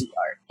against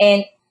LDR.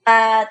 And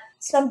at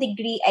some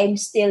degree, I'm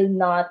still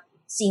not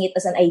seeing it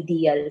as an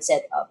ideal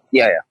setup.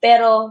 Yeah.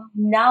 Pero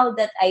now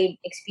that I'm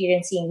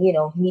experiencing,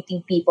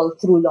 meeting people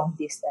through long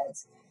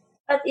distance,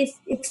 but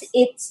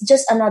it's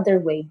just another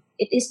way.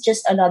 It is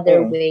just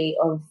another way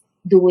of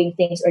doing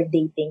things or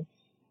dating.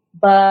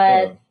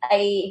 But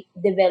I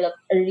developed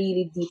a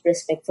really deep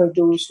respect for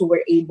those who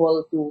were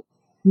able to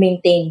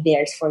maintain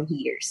theirs for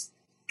years.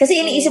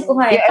 Kasi iniisip ko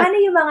nga, paano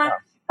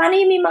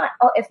yung may mga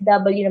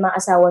OFW na mga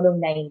asawa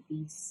noong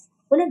 90s?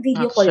 Walang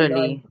video call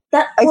nun.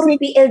 Puro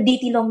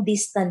PLDT long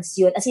distance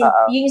yun. As in,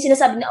 yun yung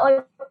sinasabi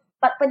na,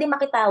 pwede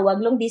makitawag,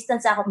 long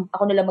distance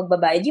ako nila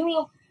magbabayad.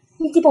 Yung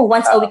tipong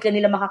once a week lang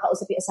nila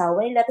makakausap yung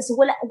asawa nila. Tapos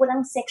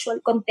walang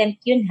sexual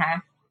content yun, ha?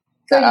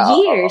 For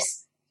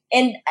years.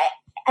 And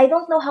I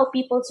don't know how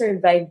people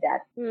survive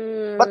that.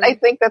 But I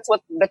think that's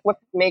what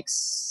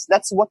makes.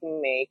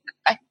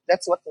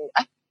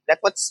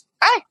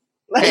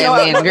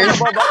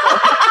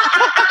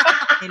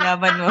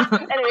 Ilaban mo.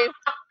 Anyway,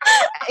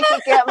 I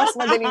think kaya mas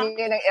madali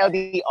niya ng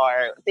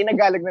LDR.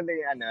 Tinagalag na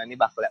din ni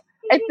Bakla.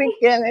 I think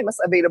kaya mas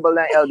available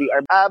na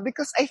LDR.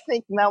 Because I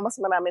think now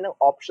mas marami ng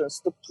options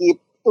to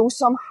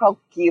somehow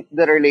keep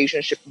the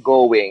relationship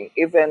going,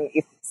 even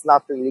if it's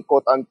not really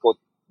quote unquote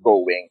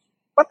going.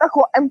 But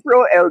ako, I'm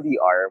pro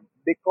LDR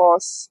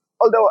because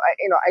although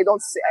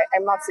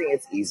I'm not saying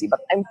it's easy, but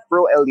I'm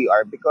pro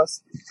LDR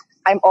because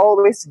I'm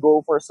always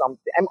up for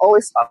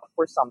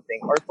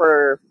something or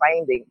for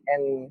finding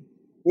and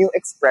new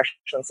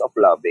expressions of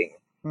loving.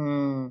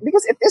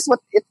 Because it is what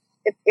it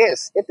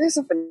is. It is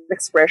an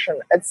expression.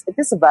 It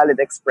is a valid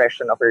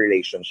expression of a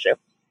relationship.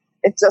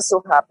 It just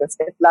so happens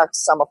it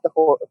lacks some of the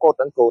quote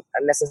unquote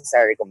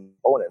unnecessary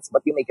components,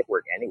 but you make it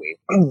work anyway.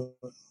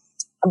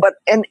 But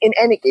in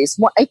any case,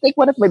 I think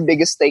one of my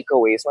biggest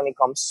takeaways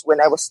when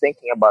I was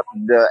thinking about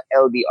the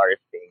LDR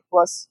thing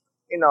was,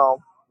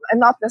 and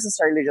not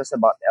necessarily just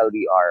about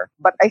LDR,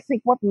 but I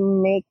think what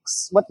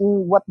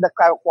the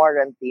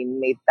quarantine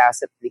made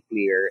tacitly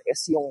clear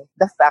is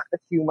the fact that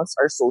humans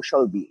are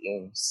social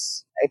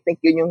beings. I think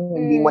yun yung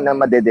hindi mo na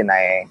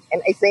madedeny.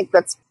 And I think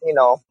that's,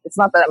 it's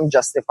not that I'm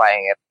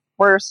justifying it.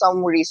 For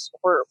some reason,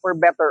 for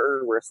better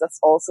or worse, that's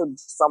also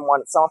some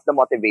of the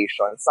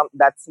motivations.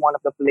 That's one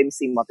of the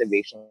flimsy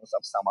motivations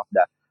of some of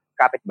the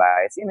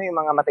kapitbahays. Yung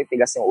mga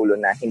matitigas yung ulo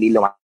na hindi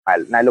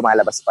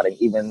lumalabas pa rin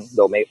even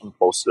though may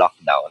imposed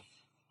lockdown.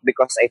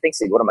 Because I think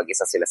siguro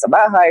mag-isa sila sa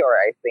bahay, or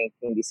I think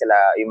hindi sila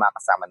yung mga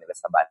kasama nila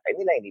sa bahay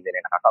nila, hindi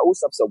nila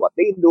nakakausap. So what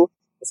they do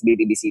is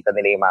binibisita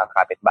nila yung mga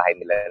kapitbahay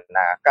nila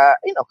na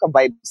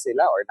ka-vibe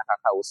sila or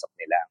nakakausap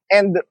nila.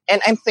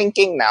 And I'm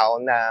thinking now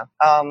na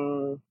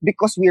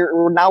because we're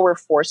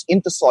forced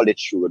into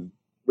solitude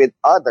with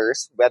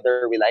others,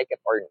 whether we like it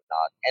or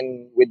not,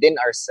 and within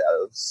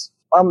ourselves,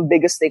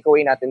 biggest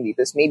takeaway natin dito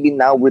is maybe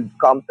now we'd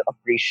come to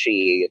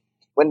appreciate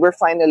when we're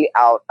finally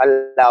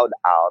allowed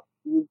out,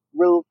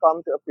 we'll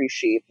come to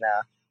appreciate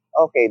na,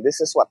 okay, this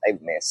is what I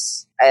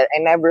miss. I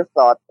never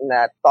thought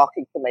that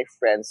talking to my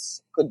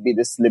friends could be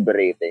this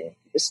liberating.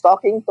 Because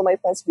talking to my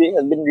friends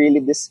has been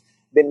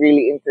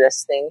really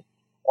interesting,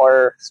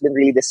 or it's been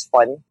really this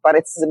fun. But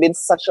it's been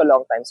such a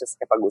long time since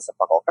nakipag-usap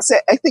ako. Kasi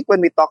I think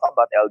when we talk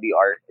about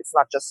LDR, it's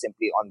not just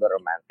simply on the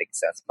romantic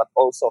sense, but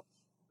also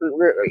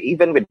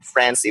even with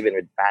friends, even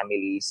with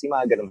families, yung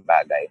mga ganung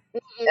bagay.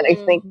 And I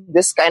think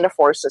this kind of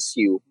forces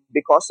you,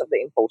 because of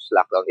the imposed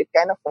lockdown, it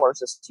kind of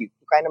forces you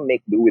to kind of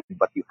make do with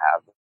what you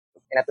have.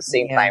 And at the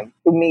same time,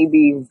 to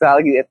maybe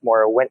value it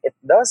more when it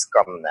does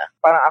come na.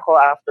 Parang ako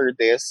after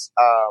this,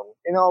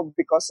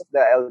 because of the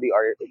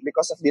LDR,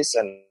 because of this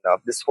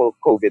this whole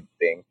COVID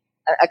thing,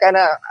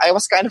 I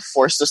was kind of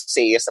forced to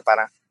say yes na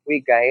parang,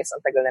 wait guys,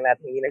 ang tagal na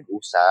natin hindi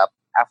nag-usap.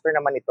 After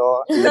naman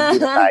ito, love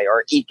na tayo,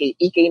 or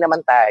EK naman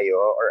tayo,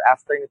 or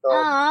after nito,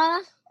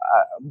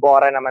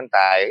 Bora naman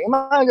tayo. Yung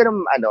mga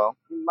ganun,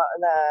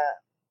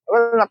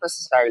 well, not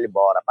necessarily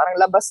Bora. Parang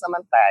labas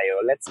naman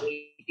tayo. Let's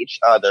meet each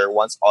other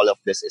once all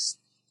of this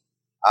is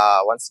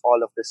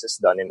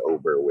done and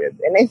over with.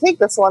 And I think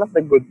that's one of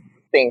the good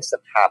things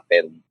that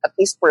happened, at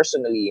least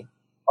personally,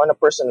 on a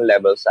personal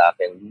level sa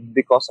akin,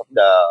 because of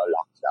the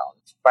lockdown.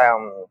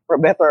 Parang, for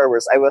better or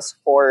worse, I was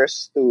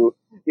forced to,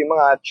 yung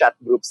mga chat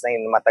groups na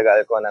yun,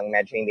 matagal ko nang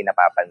medyo hindi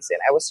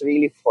napapansin, I was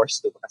really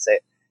forced to kasi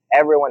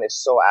everyone is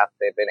so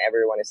active and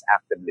everyone is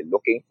actively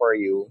looking for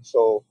you.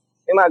 So,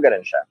 yung mga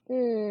ganun siya.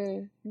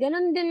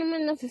 Ganun din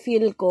naman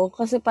na-feel ko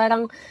kasi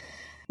parang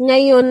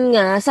ngayon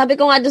nga, sabi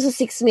ko nga doon sa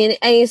 6 minutes,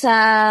 ay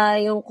sa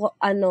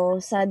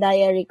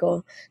diary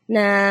ko,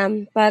 na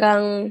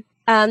parang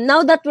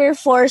now that we're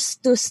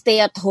forced to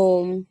stay at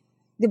home,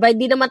 diba,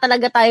 hindi naman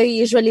talaga tayo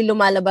usually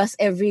lumalabas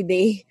every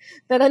day.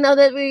 Pero now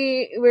that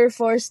we're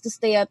forced to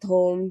stay at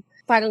home,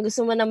 parang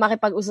gusto mo na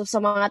makipag-usap sa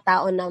mga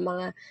tao na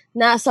mga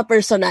nasa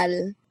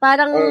personal.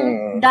 Parang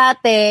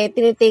dati,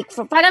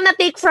 parang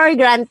na-take for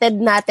granted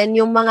natin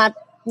yung mga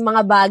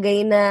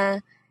bagay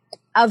na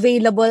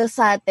available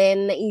sa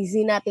atin, na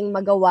easy nating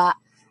magawa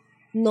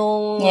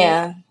nung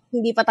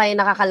hindi pa tayo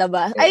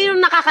nakakalabas. Ay, yung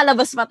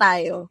nakakalabas pa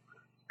tayo.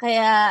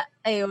 Kaya,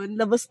 ayun,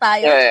 labas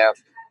tayo. Yeah.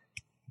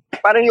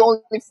 Parang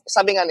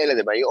sabi nga nila,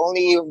 diba, you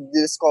only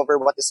discover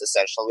what is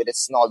essential when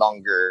it's no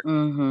longer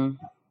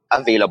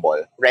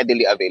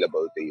readily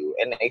available to you.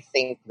 And I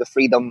think the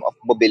freedom of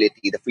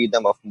mobility, the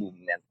freedom of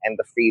movement, and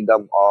the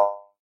freedom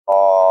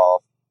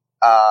of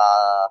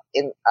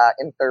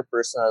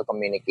interpersonal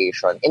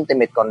communication,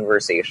 intimate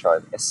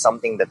conversation is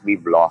something that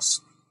we've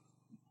lost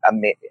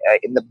amid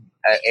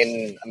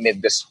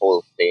this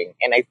whole thing.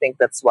 And I think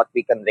that's what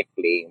we can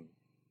reclaim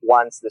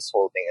once this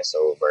whole thing is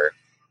over.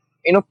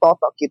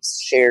 Toto keeps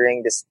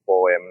sharing this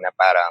poem na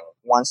parang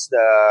once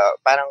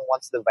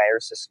the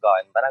virus is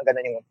gone, parang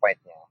ganun yung point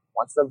niya.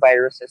 Once the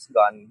virus is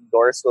gone,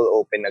 doors will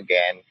open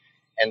again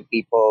and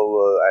people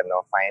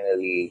will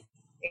finally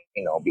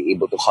be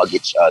able to hug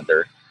each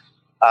other.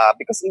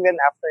 Because even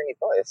after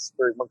nito is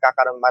we're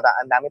magkakaroon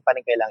ang dami pa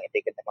rin kailangang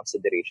i-take into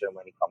consideration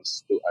when it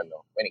comes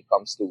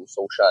to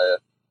social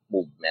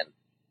movement.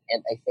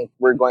 And I think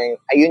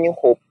ayun yung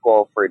hope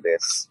ko for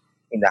this,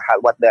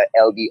 what the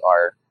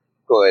LDR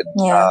could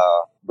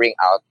bring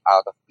out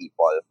of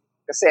people.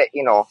 Kasi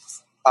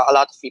a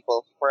lot of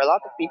people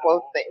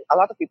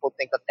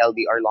think that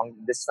LDR, long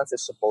distance,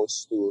 is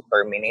supposed to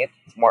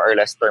more or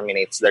less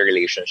terminates the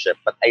relationship.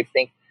 But I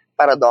think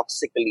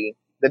paradoxically,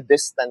 the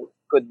distance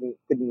could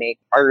make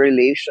our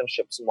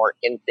relationships more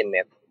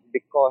intimate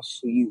because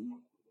we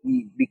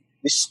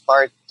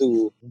start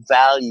to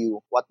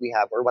value what we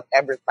have, or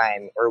whatever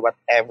time or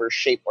whatever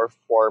shape or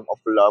form of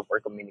love or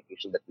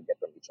communication that we get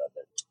from each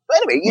other. So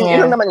anyway, yun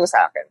lang naman yung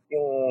sa akin,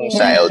 yung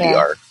sa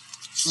LDR.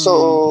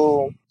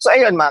 So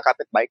ayun mga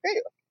kapitbahay,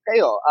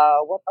 kayo,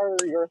 what are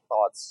your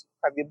thoughts?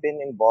 Have you been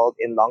involved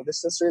in long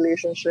distance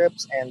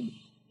relationships,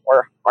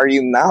 or are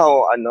you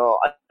now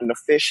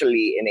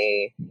unofficially in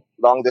a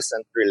long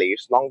distance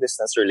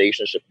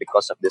relationship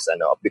because of this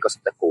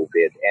the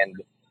COVID? And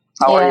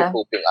how are you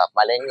coping up?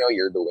 Malay nyo,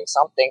 you're doing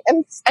something.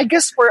 And I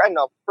guess for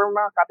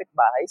mga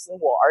kapitbahays who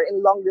are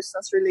in long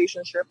distance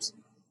relationships,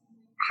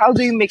 how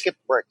do you make it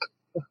work?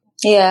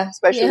 Yeah.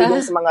 Especially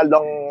dun sa mga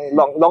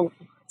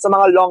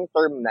long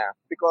term na.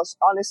 Because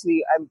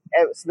honestly,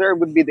 there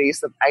would be days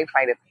that I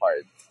find it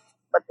hard.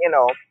 But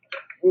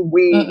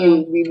we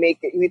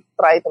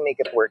try to make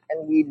it work,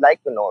 and we'd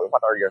like to know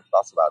what are your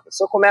thoughts about it.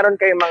 So kung meron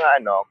kayo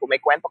kung may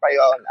kwento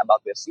kayo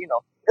about this,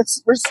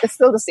 it's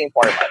still the same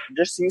format.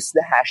 Just use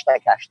the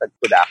hashtag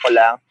Kudako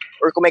lang.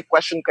 Or kung may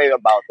question kayo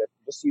about it,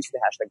 just use the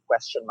hashtag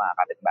question mga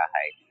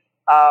kapitbahay.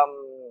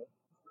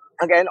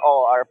 Again,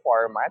 all our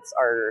formats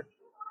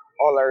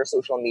all our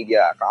social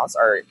media accounts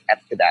are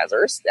at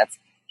Kudazzers. That's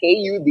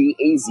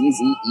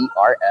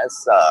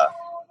KUDAZZERS.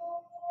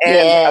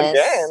 And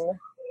again,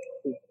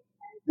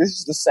 this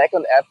is the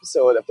second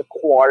episode of the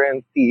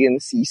quarantine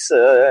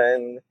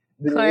season,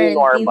 the new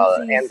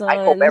normal, and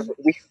I hope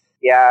we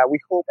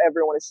hope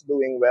everyone is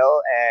doing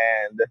well,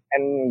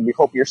 and we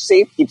hope you're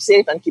safe,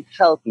 and keep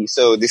healthy.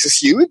 So this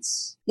is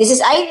Yudes. This is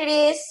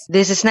Iris.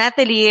 This is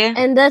Natalie.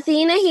 And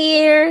Athena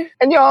here.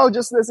 And y'all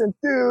just listen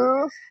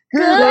to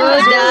Kudazzers!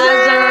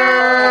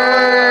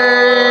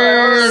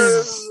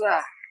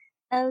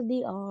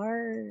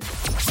 LDR.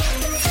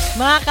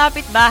 Mga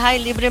kapitbahay,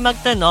 libre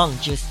magtanong.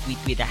 Just tweet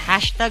with the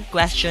hashtag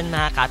question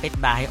mga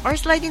kapitbahay or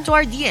slide into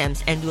our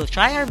DMs and we'll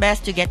try our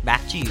best to get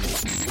back to you.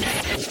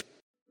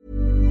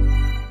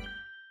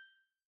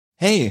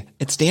 Hey,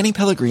 it's Danny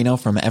Pellegrino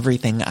from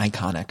Everything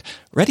Iconic.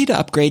 Ready to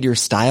upgrade your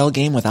style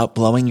game without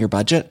blowing your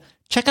budget?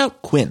 Check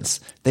out Quince.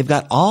 They've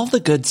got all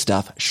the good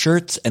stuff,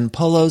 shirts and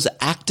polos,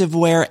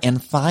 activewear, and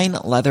fine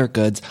leather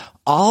goods,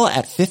 all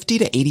at 50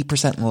 to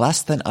 80%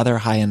 less than other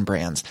high-end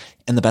brands.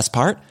 And the best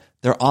part?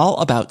 They're all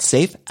about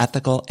safe,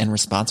 ethical, and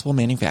responsible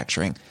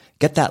manufacturing.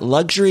 Get that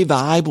luxury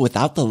vibe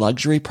without the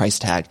luxury price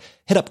tag.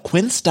 Hit up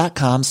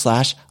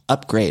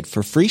quince.com/upgrade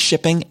for free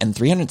shipping and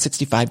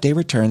 365-day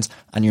returns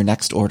on your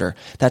next order.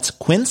 That's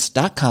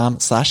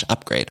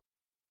quince.com/upgrade.